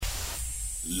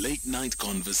Late Night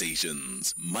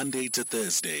Conversations, Monday to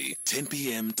Thursday, 10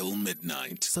 p.m. till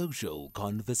midnight. Social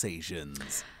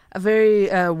Conversations. A very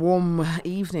warm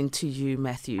evening to you,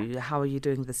 Matthew. How are you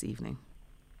doing this evening?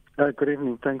 Good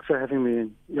evening. Thanks for having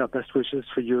me. Yeah, best wishes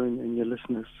for you and your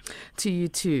listeners. To you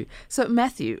too. So,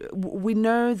 Matthew, we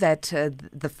know that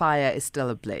the fire is still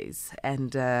ablaze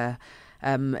and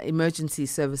emergency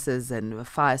services and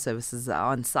fire services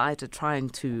are on site trying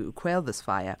to quell this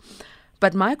fire.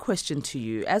 But my question to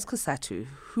you, as COSATU,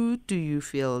 who do you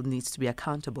feel needs to be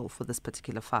accountable for this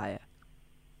particular fire?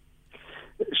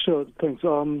 Sure, thanks.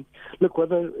 Look,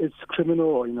 whether it's criminal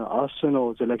or arson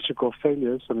or it's electrical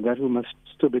failures, that must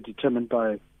still be determined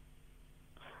by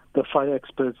the fire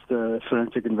experts, the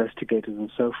forensic investigators, and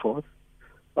so forth.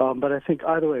 But I think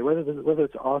either way, whether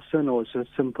it's arson or it's a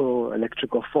simple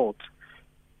electrical fault,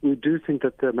 we do think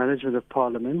that the management of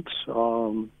Parliament,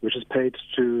 which is paid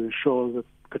to ensure the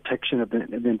protection of the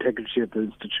integrity of the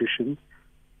institution,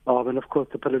 and of course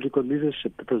the political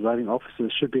leadership, the presiding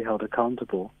officers, should be held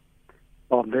accountable.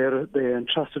 They're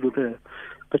entrusted with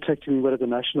protecting what is a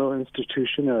national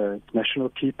institution, a national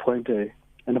key point, an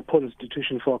important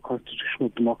institution for our constitutional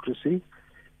democracy.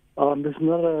 This is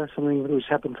not something which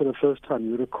happened for the first time.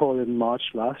 You recall in March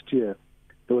last year,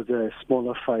 there was a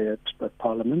smaller fire at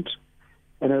Parliament,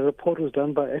 and a report was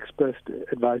done by experts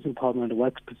advising Parliament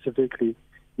what specifically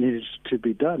needed to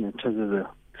be done in terms of the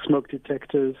smoke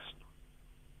detectors,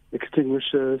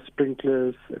 extinguishers,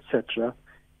 sprinklers, etc.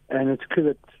 And it's clear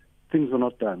that things were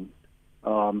not done.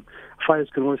 Fires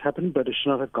can always happen, but it should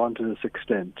not have gone to this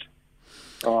extent.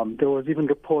 There was even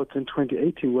reports in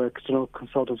 2018 where external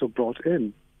consultants were brought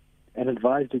in and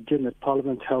advised again that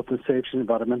Parliament's health and safety and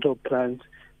environmental plans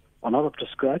are not up to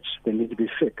scratch. They need to be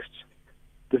fixed.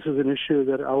 This is an issue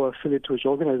that our affiliate, which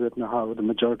organizes it now, with the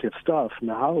majority of staff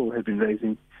now, have been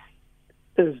raising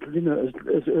as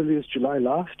early as July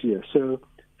last year. So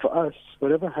for us,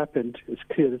 whatever happened, it's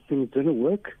clear that things didn't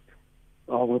work.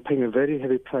 We're paying a very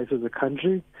heavy price as a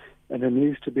country, and there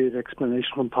needs to be an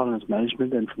explanation from Parliament's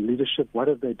management and from leadership. What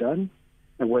have they done?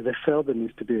 And where they failed, there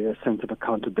needs to be a sense of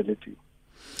accountability.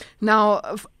 Now,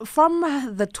 from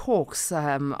the talks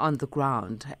on the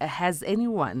ground, has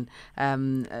anyone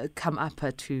come up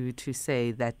to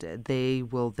say that they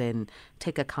will then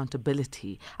take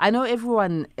accountability? I know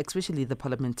everyone, especially the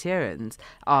parliamentarians,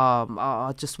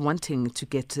 are just wanting to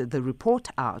get the report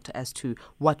out as to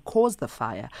what caused the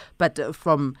fire. But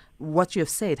from what you have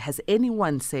said, has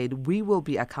anyone said we will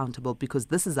be accountable because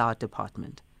this is our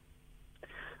department?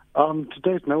 To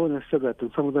date, no one has said that,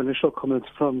 and some of the initial comments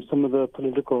from some of the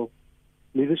political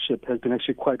leadership has been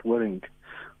actually quite worrying,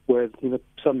 where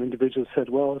some individuals said,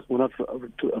 well, we're not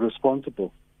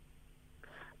responsible.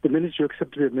 The minute you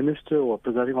accept to be a minister or a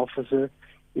presiding officer,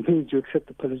 it means you accept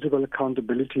the political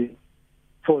accountability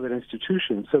for that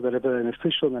institution, so that if an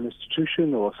official in an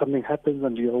institution or something happens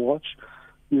under your watch,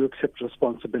 you accept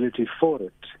responsibility for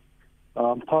it.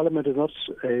 Parliament is not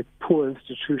a poor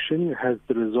institution. It has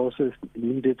the resources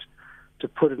needed to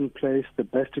put in place the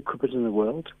best equipment in the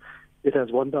world. It has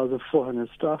 1,400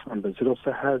 staff members. It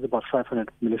also has about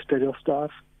 500 ministerial staff.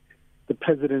 The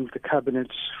President, the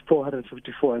Cabinet,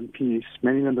 454 MPs,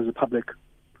 many members of the public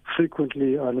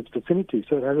frequently are in its vicinity.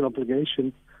 So it has an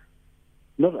obligation,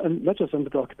 not just under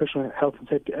the Occupational Health and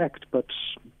Safety Act, but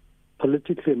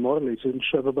politically and morally to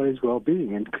ensure everybody's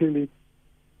well-being. And clearly,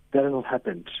 that has not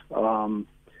happened. You're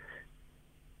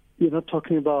not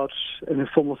talking about an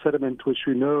informal settlement, which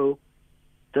we know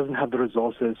doesn't have the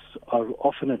resources, are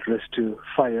often at risk to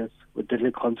fires with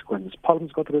deadly consequences.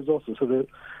 Parliament's got the resources. So to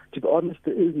be honest,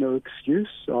 there is no excuse.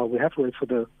 We have to wait for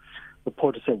the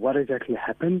report to say what exactly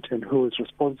happened and who is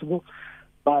responsible.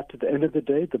 But at the end of the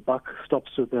day, the buck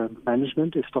stops with the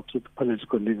management. It stops with the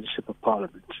political leadership of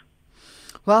Parliament.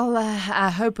 Well, I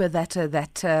hope that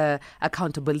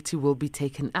accountability will be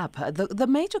taken up. The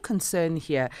major concern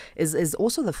here is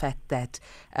also the fact that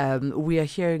we are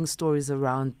hearing stories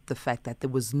around the fact that there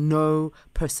was no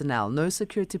personnel, no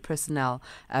security personnel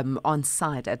on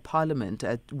site at Parliament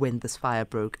when this fire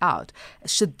broke out.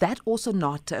 Should that also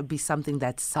not be something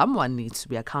that someone needs to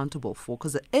be accountable for?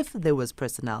 Because if there was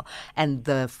personnel and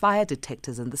the fire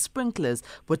detectors and the sprinklers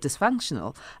were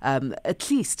dysfunctional, at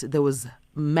least there was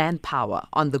manpower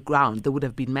on the ground. There would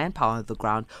have been manpower on the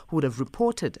ground who would have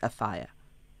reported a fire.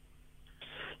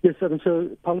 Yes, so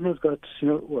Parliament's got,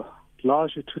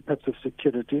 largely two types of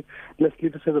security. Let's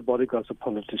leave aside the bodyguards of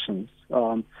politicians.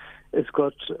 It's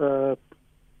got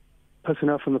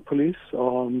personnel from the police,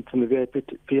 from the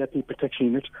VIP protection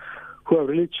unit, who are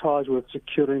really charged with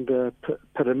securing the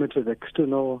perimeter,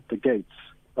 the gates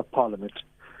of Parliament.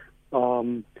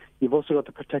 You've also got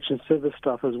the protection service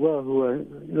staff as well, who are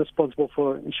responsible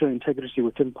for ensuring integrity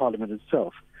within Parliament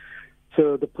itself.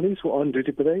 So the police were on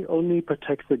duty, but they only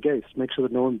protect the gates, make sure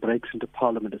that no one breaks into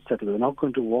Parliament, etc. They're not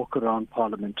going to walk around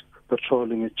Parliament,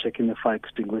 patrolling it, checking the fire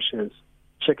extinguishers,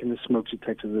 checking the smoke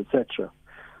detectors, etc.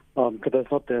 Because that's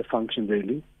not their function,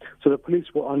 really. So the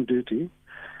police were on duty.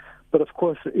 But of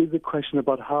course, there is a question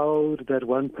about how that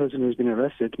one person who's been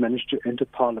arrested managed to enter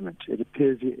Parliament. It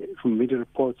appears from media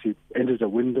reports he entered a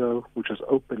window which was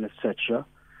open, etc.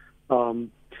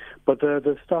 But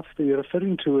the staff that you're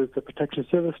referring to is the protection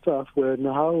service staff, were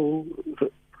now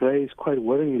raised quite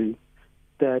worryingly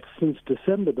that since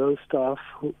December, those staff,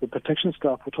 the protection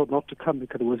staff, were told not to come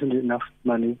because there wasn't enough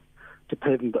money to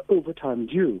pay them the overtime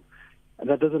due. And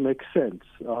that doesn't make sense.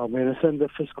 We understand the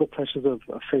fiscal pressures of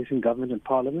facing government and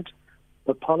Parliament,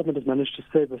 but Parliament has managed to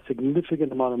save a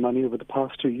significant amount of money over the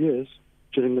past 2 years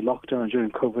during the lockdown and during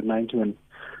COVID-19, when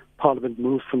Parliament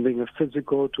moved from being a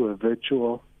physical to a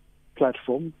virtual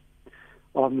platform.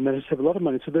 They managed to save a lot of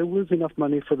money, so there was enough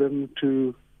money for them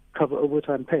to cover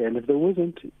overtime pay. And if there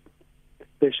wasn't,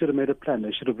 they should have made a plan.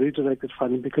 They should have redirected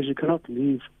funding, because you cannot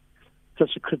leave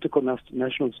such a critical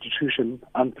national institution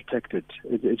unprotected.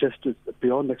 It just is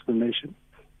beyond explanation.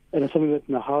 And it's something that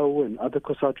Nahau and other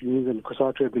COSATU unions and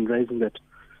COSATU have been raising, that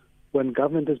when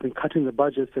government has been cutting the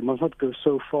budgets, they must not go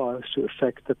so far as to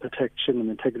affect the protection and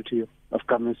integrity of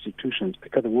government institutions,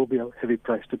 because there will be a heavy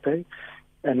price to pay.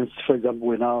 And it's, for example,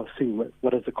 we're now seeing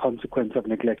what is the consequence of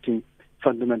neglecting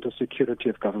fundamental security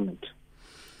of government.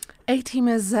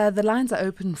 A-teamers, the lines are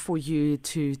open for you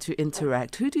to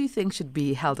interact. Who do you think should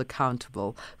be held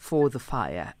accountable for the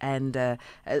fire? And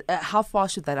how far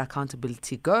should that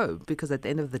accountability go? Because at the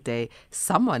end of the day,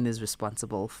 someone is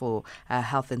responsible for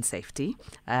health and safety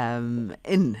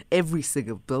in every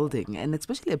single building, and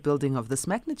especially a building of this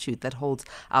magnitude that holds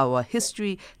our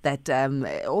history, that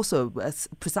also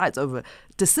presides over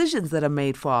decisions that are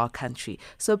made for our country.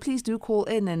 So please do call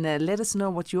in and let us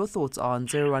know what your thoughts are on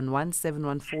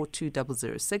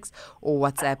 011-714-2006 or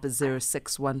WhatsApp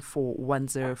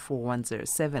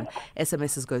 0614104107.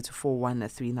 SMSs go to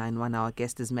 41391. Our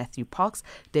guest is Matthew Parks,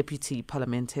 Deputy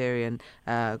Parliamentary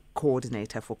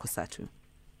Coordinator for COSATU.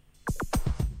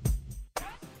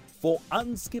 For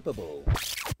unskippable,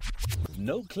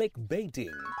 no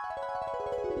clickbaiting,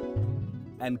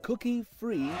 and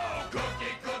cookie-free,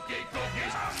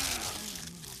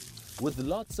 with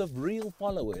lots of real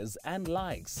followers and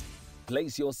likes,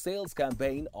 place your sales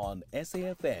campaign on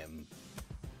SAFM.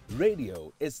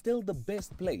 Radio is still the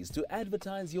best place to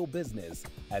advertise your business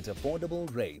at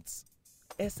affordable rates.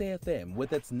 SAFM,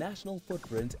 with its national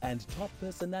footprint and top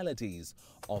personalities,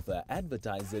 offer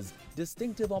advertisers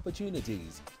distinctive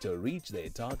opportunities to reach their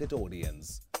target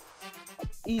audience.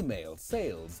 Email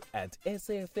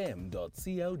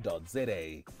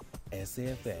sales@safm.co.za.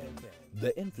 SAFM,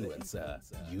 the influencer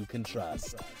you can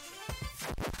trust.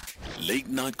 Late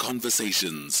Night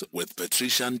Conversations with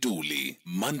Patricia Nduli,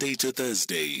 Monday to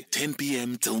Thursday, 10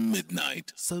 p.m. till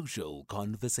midnight. Social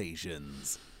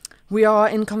Conversations. We are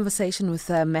in conversation with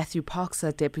Matthew Parks,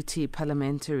 Deputy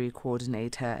Parliamentary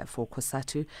Coordinator for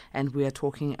COSATU, and we are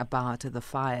talking about the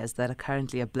fires that are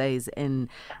currently ablaze in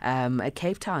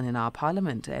Cape Town in our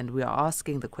Parliament. And we are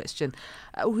asking the question,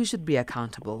 who should be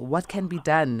accountable? What can be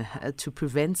done to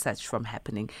prevent such from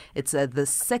happening? It's the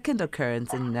second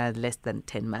occurrence in less than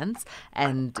 10 months,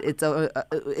 and it's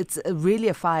really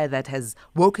a fire that has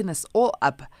woken us all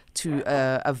up to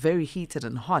a very heated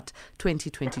and hot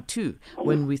 2022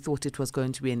 when we thought it was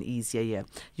going to be an easier year.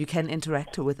 You can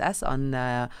interact with us on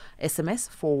SMS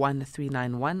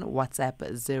 41391, WhatsApp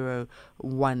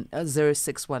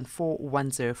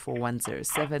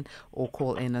 0614104107, or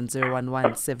call in on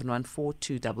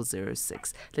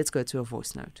 011-714-2006. Let's go to a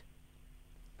voice note.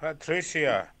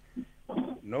 Patricia,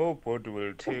 nobody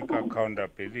will take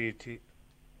accountability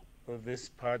for this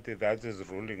party that is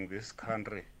ruling this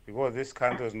country, because this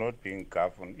country is not being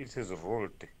governed, it is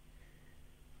ruled.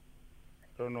 I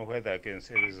don't know whether I can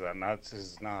say these are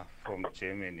Nazis now from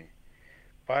Germany.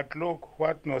 But look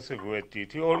what Nosegwe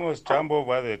did. He almost jumped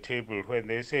over the table when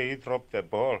they say he dropped the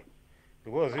ball,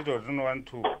 because he doesn't want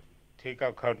to take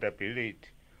accountability.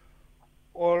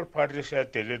 All Patricia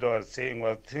Delito was saying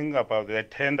was think about the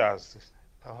tenders,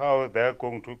 how they're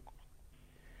going to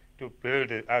build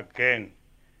it again.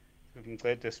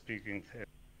 Speaking.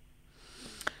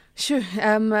 Sure.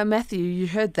 Matthew, you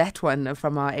heard that one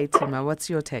from our A-teamer. What's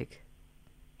your take?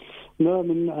 No, I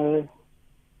mean,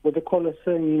 what the caller is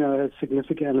saying, has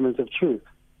significant elements of truth.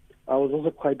 I was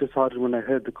also quite disheartened when I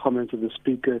heard the comments of the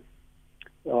speaker.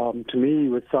 To me,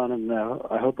 it sounded,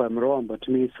 I hope I'm wrong, but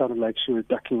to me it sounded like she was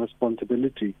ducking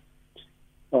responsibility.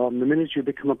 The minute you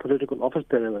become a political office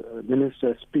bearer,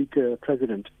 minister, speaker,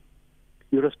 president,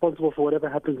 you're responsible for whatever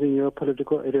happens in your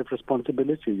political area of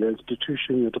responsibility, your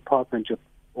institution, your department,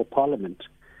 or parliament.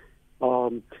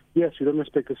 Yes, you don't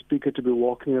expect the speaker to be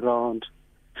walking around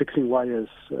fixing wires,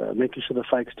 making sure the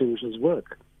fire extinguishers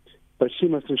work. But she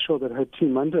must ensure that her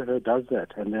team under her does that,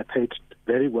 and they're paid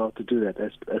very well to do that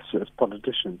as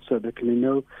politicians. So there can be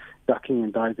no ducking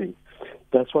and diving.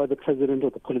 That's why the president or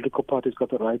the political party's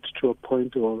got the right to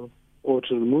appoint or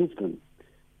to remove them.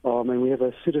 And we have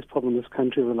a serious problem in this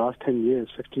country over the last 10 years,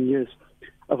 15 years,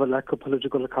 of a lack of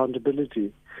political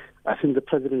accountability. I think the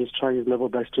president is trying his level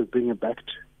best to bring back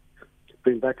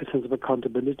a sense of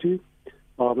accountability.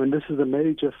 And this is a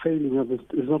major failing of this.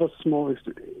 It's not a small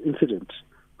incident.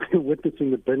 We're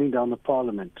witnessing the burning down of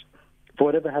Parliament. For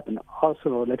whatever happened,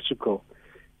 arson or electrical.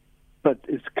 But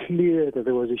it's clear that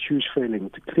there was a huge failing.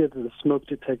 It's clear that the smoke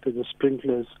detectors, the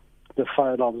sprinklers, the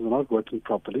fire alarms are not working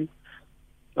properly.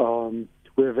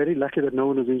 We're very lucky that no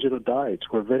one was injured or died.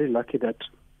 We're very lucky that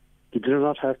we did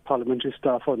not have parliamentary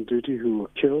staff on duty who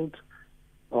were killed.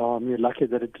 We're lucky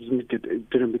that it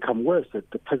didn't become worse, that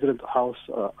the president's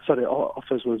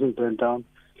office wasn't burned down,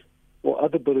 or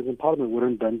other buildings in Parliament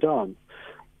weren't burned down.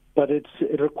 But it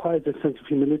requires a sense of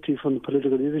humility from the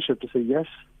political leadership to say, yes,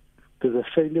 there's a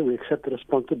failure, we accept the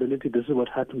responsibility, this is what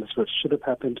happened, this is what should have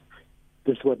happened,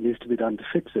 this is what needs to be done to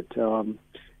fix it.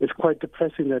 It's quite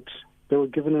depressing that they were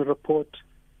given a report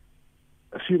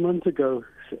a few months ago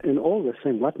in August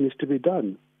saying what needs to be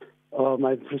done.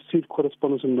 I've received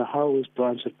correspondence from the House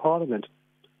branch at Parliament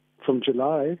from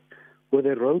July where they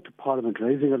wrote to Parliament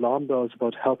raising alarm bells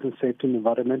about health and safety and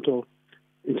environmental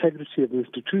integrity of the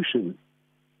institution.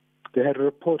 They had a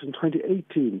report in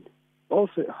 2018,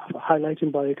 also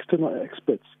highlighted by external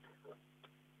experts,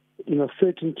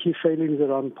 13 key failings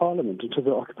around Parliament into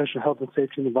the occupational health and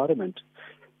safety and environment.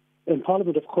 And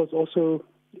Parliament, of course, also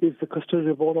is the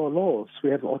custodian of all our laws. We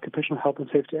have the Occupational Health and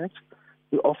Safety Act.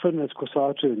 We often, as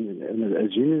COSATU and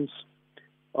as unions,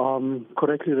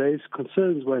 correctly raise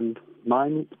concerns when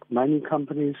mining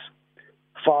companies,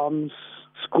 farms,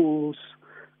 schools,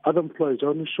 other employees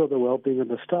don't ensure the well-being of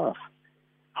the staff.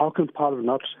 How can Parliament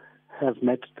not have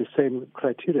met the same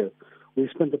criteria? We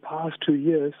spent the past 2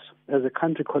 years as a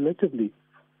country collectively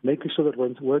making sure that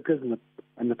when workers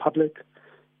and the public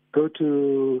go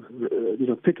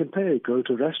to Pick and Pay, go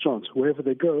to restaurants, wherever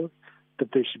they go, that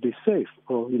they should be safe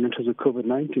in terms of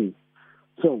COVID-19.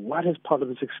 So what is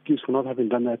Parliament's excuse for not having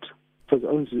done that for its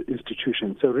own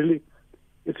institution? So really,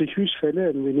 it's a huge failure,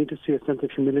 and we need to see a sense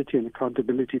of humility and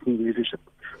accountability from the leadership,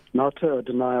 not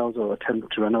denials or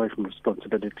attempt to run away from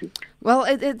responsibility. Well,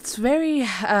 it's very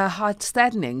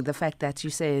heart-saddening, the fact that you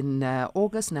say in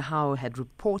August, Nahau had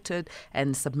reported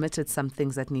and submitted some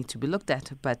things that need to be looked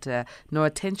at, but no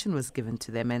attention was given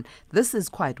to them. And this is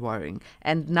quite worrying.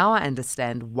 And now I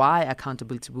understand why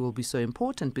accountability will be so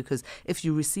important, because if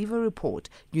you receive a report,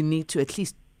 you need to at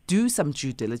least do some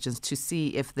due diligence to see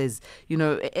if there's,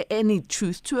 any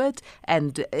truth to it.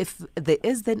 And if there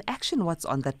is, then action what's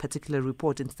on that particular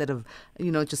report instead of,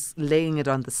 just laying it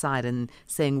on the side and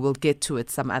saying we'll get to it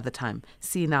some other time.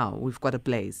 See, now we've got a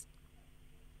blaze.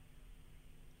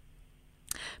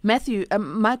 Matthew,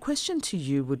 my question to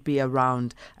you would be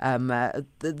around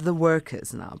the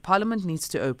workers now. Parliament needs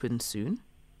to open soon.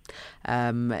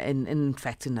 In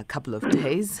fact, in a couple of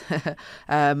days,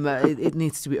 it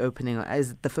needs to be opening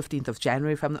as the 15th of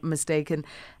January, if I'm not mistaken.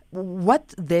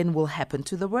 What then will happen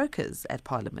to the workers at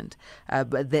Parliament,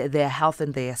 their health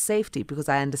and their safety? Because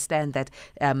I understand that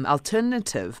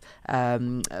alternative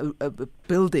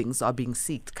buildings are being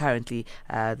sought currently.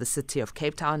 The city of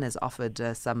Cape Town has offered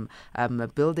some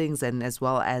buildings, and as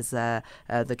well as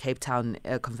the Cape Town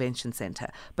Convention Centre.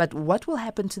 But what will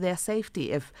happen to their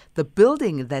safety if the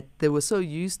building that they were so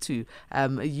used to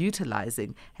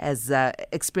utilising has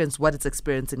experienced what it's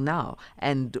experiencing now,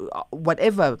 and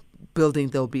whatever building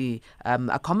they'll be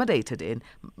accommodated in,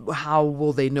 how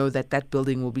will they know that that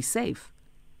building will be safe?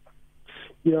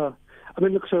 Yeah. I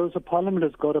mean, look, so Parliament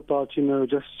has got about,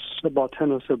 just about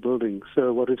 10 or so buildings.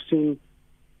 So what we've seen,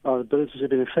 the buildings which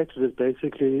have been affected is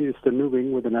basically, it's the new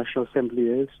wing where the National Assembly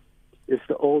is, it's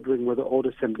the old wing where the old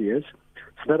Assembly is.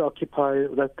 So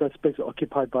that space is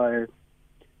occupied by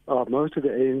most of the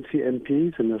ANC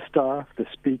MPs and the staff, the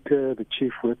Speaker, the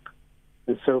Chief Whip,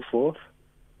 and so forth.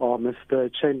 It's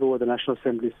the chamber where the National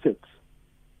Assembly sits.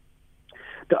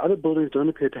 The other buildings don't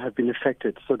appear to have been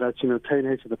affected. So that's,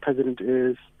 Tainhage, where the President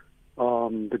is,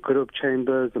 the Group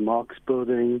Chambers, the Marx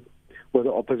Building, where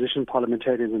the opposition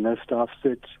parliamentarians and their staff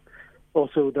sit.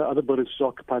 Also, the other buildings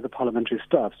occupy the parliamentary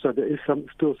staff. So there is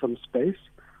still some space.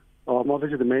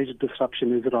 Obviously, the major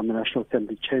disruption is around the National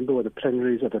Assembly chamber, where the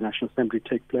plenaries of the National Assembly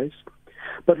take place.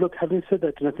 But look, having said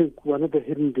that, and I think one of the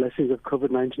hidden blessings of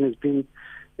COVID-19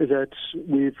 is that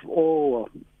we've all,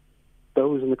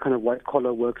 those in the kind of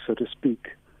white-collar work, so to speak,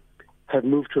 have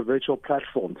moved to virtual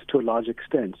platforms to a large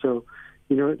extent. So,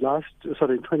 in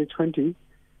 2020,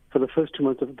 for the first 2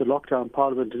 months of the lockdown,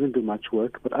 Parliament didn't do much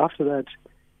work. But after that,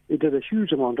 it did a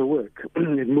huge amount of work.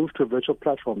 It moved to a virtual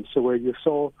platform. So where you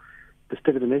saw the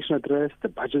State of the Nation address, the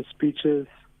budget speeches,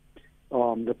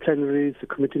 the plenaries, the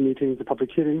committee meetings, the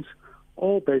public hearings,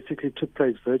 all basically took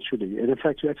place virtually. And in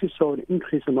fact, you actually saw an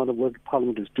increased amount of work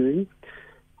Parliament was doing.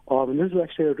 And this is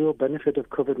actually a real benefit of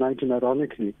COVID-19,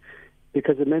 ironically,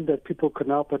 because it meant that people could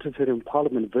now participate in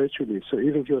Parliament virtually. So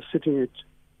even if you're sitting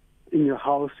in your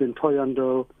house in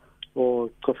Thohoyandou or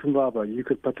Kofimbaba, you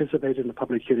could participate in the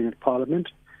public hearing at Parliament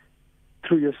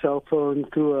through your cell phone,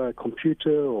 through a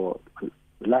computer or a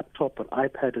laptop, an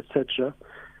iPad, etc.,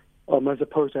 as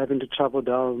opposed to having to travel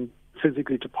down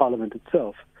physically to Parliament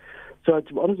itself. So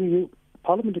to be honest with you,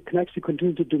 Parliament can actually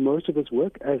continue to do most of its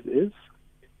work as is.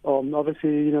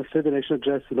 Obviously, State of the Nation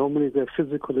address normally is a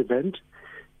physical event.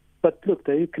 But look,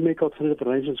 they can make alternative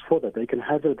arrangements for that. They can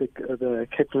have it at the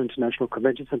Cape Town International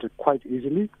Convention Centre quite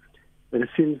easily. And it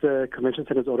seems the Convention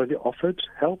Centre has already offered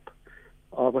help.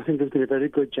 I think there's been a very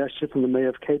good gesture from the Mayor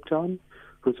of Cape Town,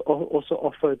 who's also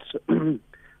offered the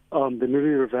newly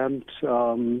revamped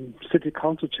City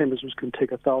Council chambers, which can take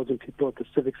 1,000 people at the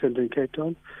Civic Centre in Cape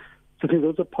Town. So I think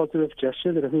those are positive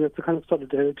gestures, and I think that's the kind of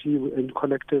solidarity and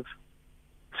collective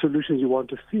solutions you want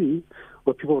to see,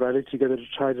 where people rally together to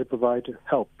try to provide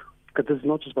help. Because this is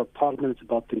not just about Parliament, it's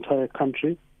about the entire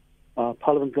country.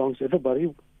 Parliament belongs to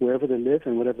everybody, wherever they live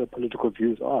and whatever their political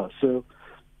views are. So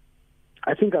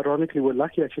I think, ironically, we're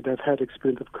lucky actually to have had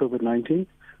experience of COVID-19,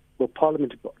 where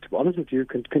Parliament, to be honest with you,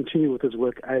 can continue with its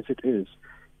work as it is.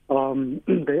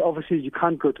 You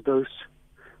can't go to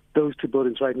those two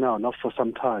buildings right now, not for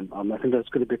some time. I think there's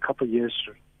going to be a couple of years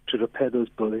to repair those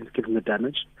buildings, given the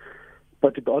damage.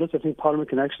 But to be honest, I think Parliament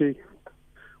can actually,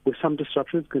 with some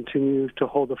disruptions, continue to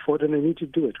hold the fort, and they need to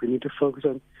do it. We need to focus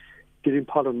on getting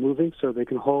Parliament moving so they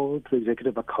can hold the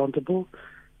executive accountable.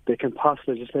 They can pass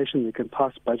legislation, they can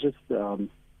pass budgets,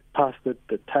 pass the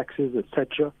taxes,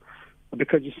 etc.,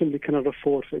 because you simply cannot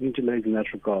afford any delays in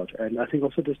that regard. And I think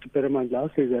also just to bear in mind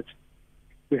lastly that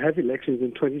we have elections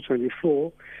in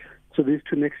 2024, so these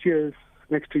next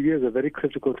 2 years are very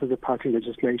critical to the party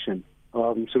legislation.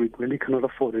 So we really cannot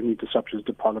afford any disruptions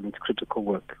to Parliament's critical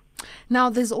work. Now,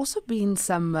 there's also been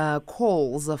some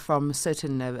calls from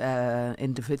certain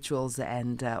individuals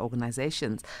and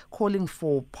organizations calling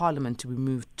for Parliament to be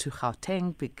moved to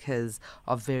Gauteng because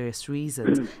of various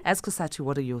reasons. As COSATU,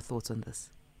 what are your thoughts on this?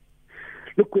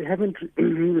 Look, we haven't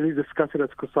really discussed it as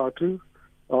COSATU.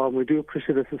 We do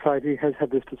appreciate the society has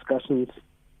had these discussions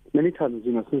many times,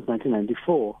 since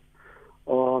 1994.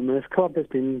 And it's come up, has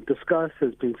been discussed,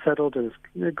 has been settled, and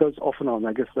it goes off and on.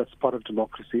 I guess that's part of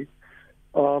democracy.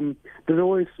 There's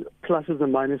always pluses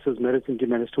and minuses, merits and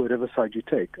demerits to whatever side you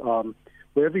take.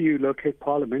 Wherever you locate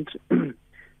Parliament,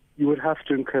 you would have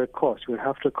to incur costs. You would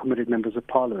have to accommodate members of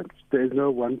Parliament. There is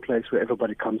no one place where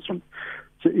everybody comes from.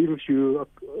 So even if you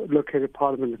located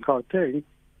Parliament in Gauteng,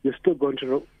 you're still going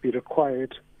to be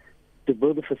required to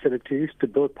build the facilities, to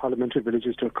build parliamentary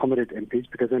villages to accommodate MPs,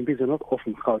 because MPs are not all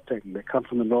from Gauteng. They come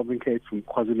from the Northern Cape, from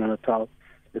KwaZulu-Natal,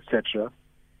 etc.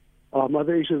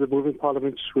 Other issues of moving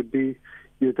parliaments would be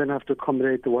you then have to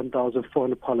accommodate the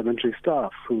 1,400 parliamentary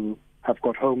staff who have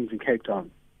got homes in Cape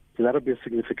Town. So that would be a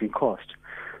significant cost.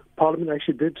 Parliament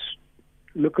actually did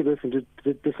look at this and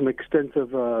did some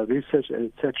extensive research,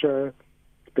 etc.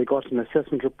 They got an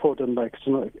assessment report done by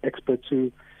external experts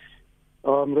who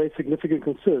raised significant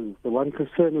concerns. The one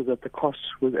concern is that the cost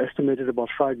was estimated about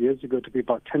 5 years ago to be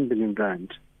about 10 billion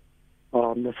rand.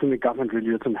 That's something the government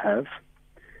really doesn't have.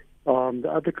 The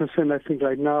other concern, I think,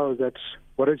 right now is that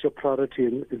what is your priority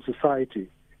in society?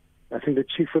 I think the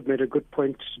Chief Whip made a good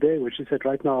point today, which he said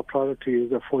right now our priority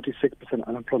is a 46%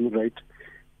 unemployment rate,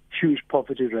 huge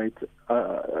poverty rate,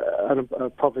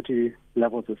 poverty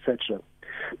levels, etc.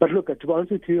 But look, to be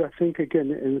honest with you, I think,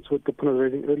 again, and it's what the point I was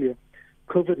raising earlier,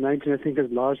 COVID-19, I think, has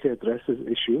largely addressed this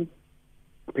issue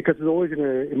because it's always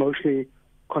an emotionally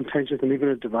contentious and even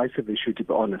a divisive issue, to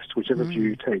be honest, whichever view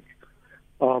you take.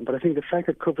 But I think the fact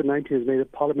that COVID-19 has made a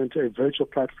Parliament a virtual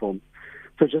platform,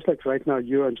 so just like right now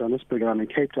you're in Johannesburg and I'm in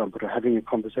Cape Town, but we're having a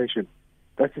conversation,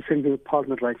 that's the same thing with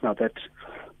Parliament right now, that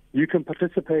you can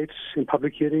participate in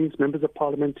public hearings, members of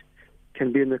Parliament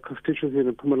can be in the constituency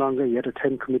in Mpumalanga, yet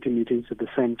attend committee meetings at the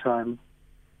same time.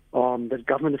 That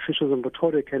government officials in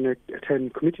Pretoria can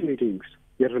attend committee meetings,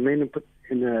 yet remain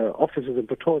in the offices in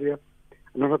Pretoria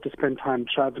and not have to spend time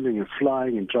traveling and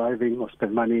flying and driving or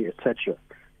spend money, etc.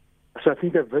 So I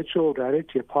think that virtual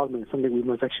reality of Parliament is something we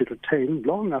must actually retain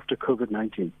long after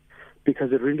COVID-19,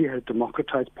 because it really has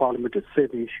democratized Parliament. It's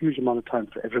saving a huge amount of time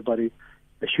for everybody,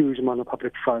 a huge amount of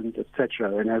public funds,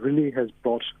 etc. And it really has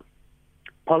brought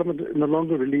Parliament no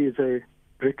longer really is a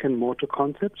brick and mortar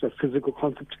concept, a physical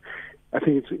concept. I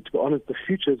think, to be honest, the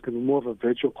future is going to be more of a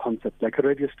virtual concept, like a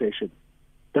radio station.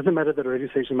 Doesn't matter that a radio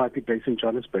station might be based in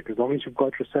Johannesburg. As long as you've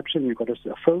got reception, you've got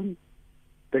a phone,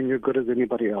 then you're good as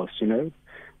anybody else, you know?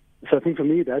 So I think for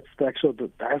me, that's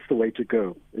the way to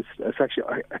go. It's actually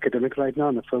academic right now,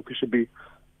 and the focus should be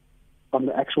on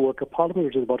the actual work of Parliament,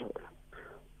 which is about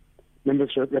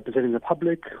members representing the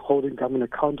public, holding government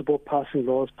accountable, passing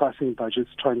laws, passing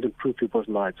budgets, trying to improve people's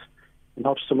lives, and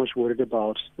not so much worried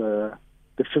about the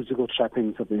physical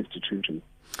trappings of the institution.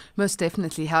 Most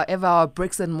definitely. However, our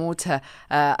bricks and mortar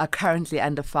are currently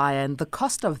under fire, and the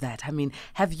cost of that, I mean,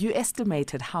 have you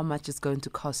estimated how much it's going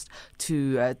to cost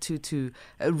to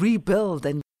rebuild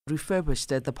and refurbish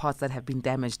the parts that have been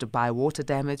damaged by water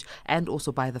damage and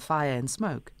also by the fire and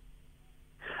smoke?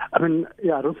 I mean,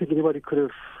 yeah, I don't think anybody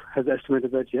has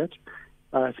estimated that yet.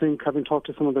 I think, having talked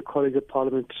to some of the colleagues at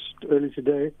Parliament early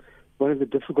today, one of the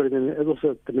difficulties, and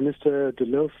also the Minister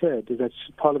DeLille said, is that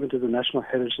Parliament is a national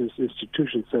heritage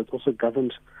institution, so it's also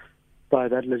governed by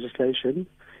that legislation.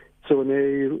 So when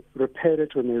they repair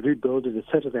it, when they rebuild it,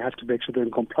 etc., they have to make sure they're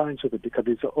in compliance with it, because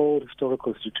these are old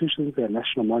historical institutions, they're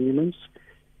national monuments,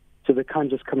 so they can't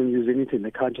just come and use anything.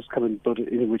 They can't just come and build it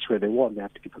any which way they want. They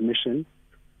have to get permission.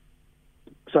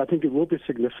 So I think it will be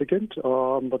significant,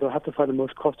 but they'll have to find the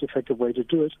most cost-effective way to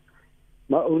do it.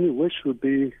 My only wish would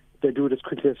be they do it as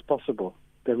quickly as possible,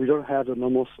 that we don't have the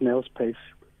normal snail's pace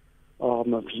of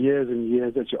years and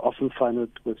years that you often find it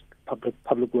with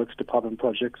public works department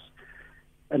projects.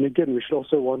 And again, we should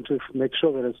also want to make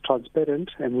sure that it's transparent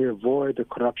and we avoid the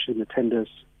corruption, the tenders,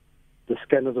 the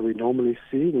scandals that we normally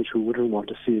see, which we wouldn't want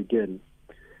to see again.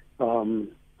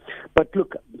 But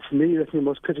look, for me, I think the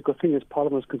most critical thing is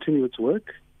Parliament must continue its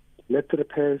work. Let the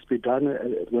repairs be done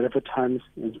at whatever time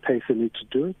and pace they need to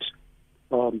do it.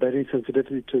 Bearing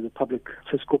sensitivity to the public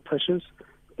fiscal pressures,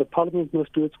 but Parliament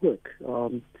must do its work.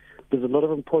 There's a lot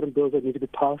of important bills that need to be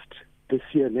passed this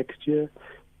year, next year.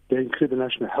 They include the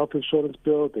National Health Insurance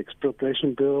Bill, the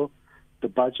Expropriation Bill, the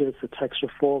budgets, the tax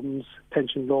reforms,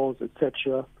 pension laws,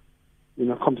 etc.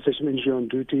 Compensation injury on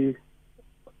duty.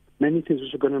 Many things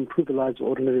which are going to improve the lives of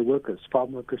ordinary workers,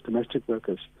 farm workers, domestic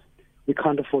workers. We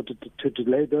can't afford to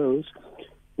delay those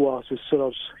whilst we're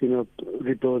still,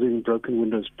 rebuilding broken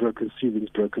windows, broken ceilings,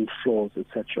 broken floors,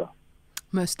 etc.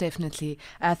 Most definitely.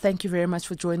 Thank you very much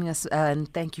for joining us,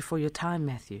 and thank you for your time,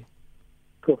 Matthew.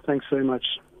 Cool. Thanks very much.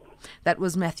 That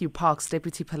was Matthew Parks,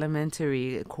 Deputy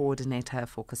Parliamentary Coordinator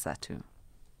for COSATU.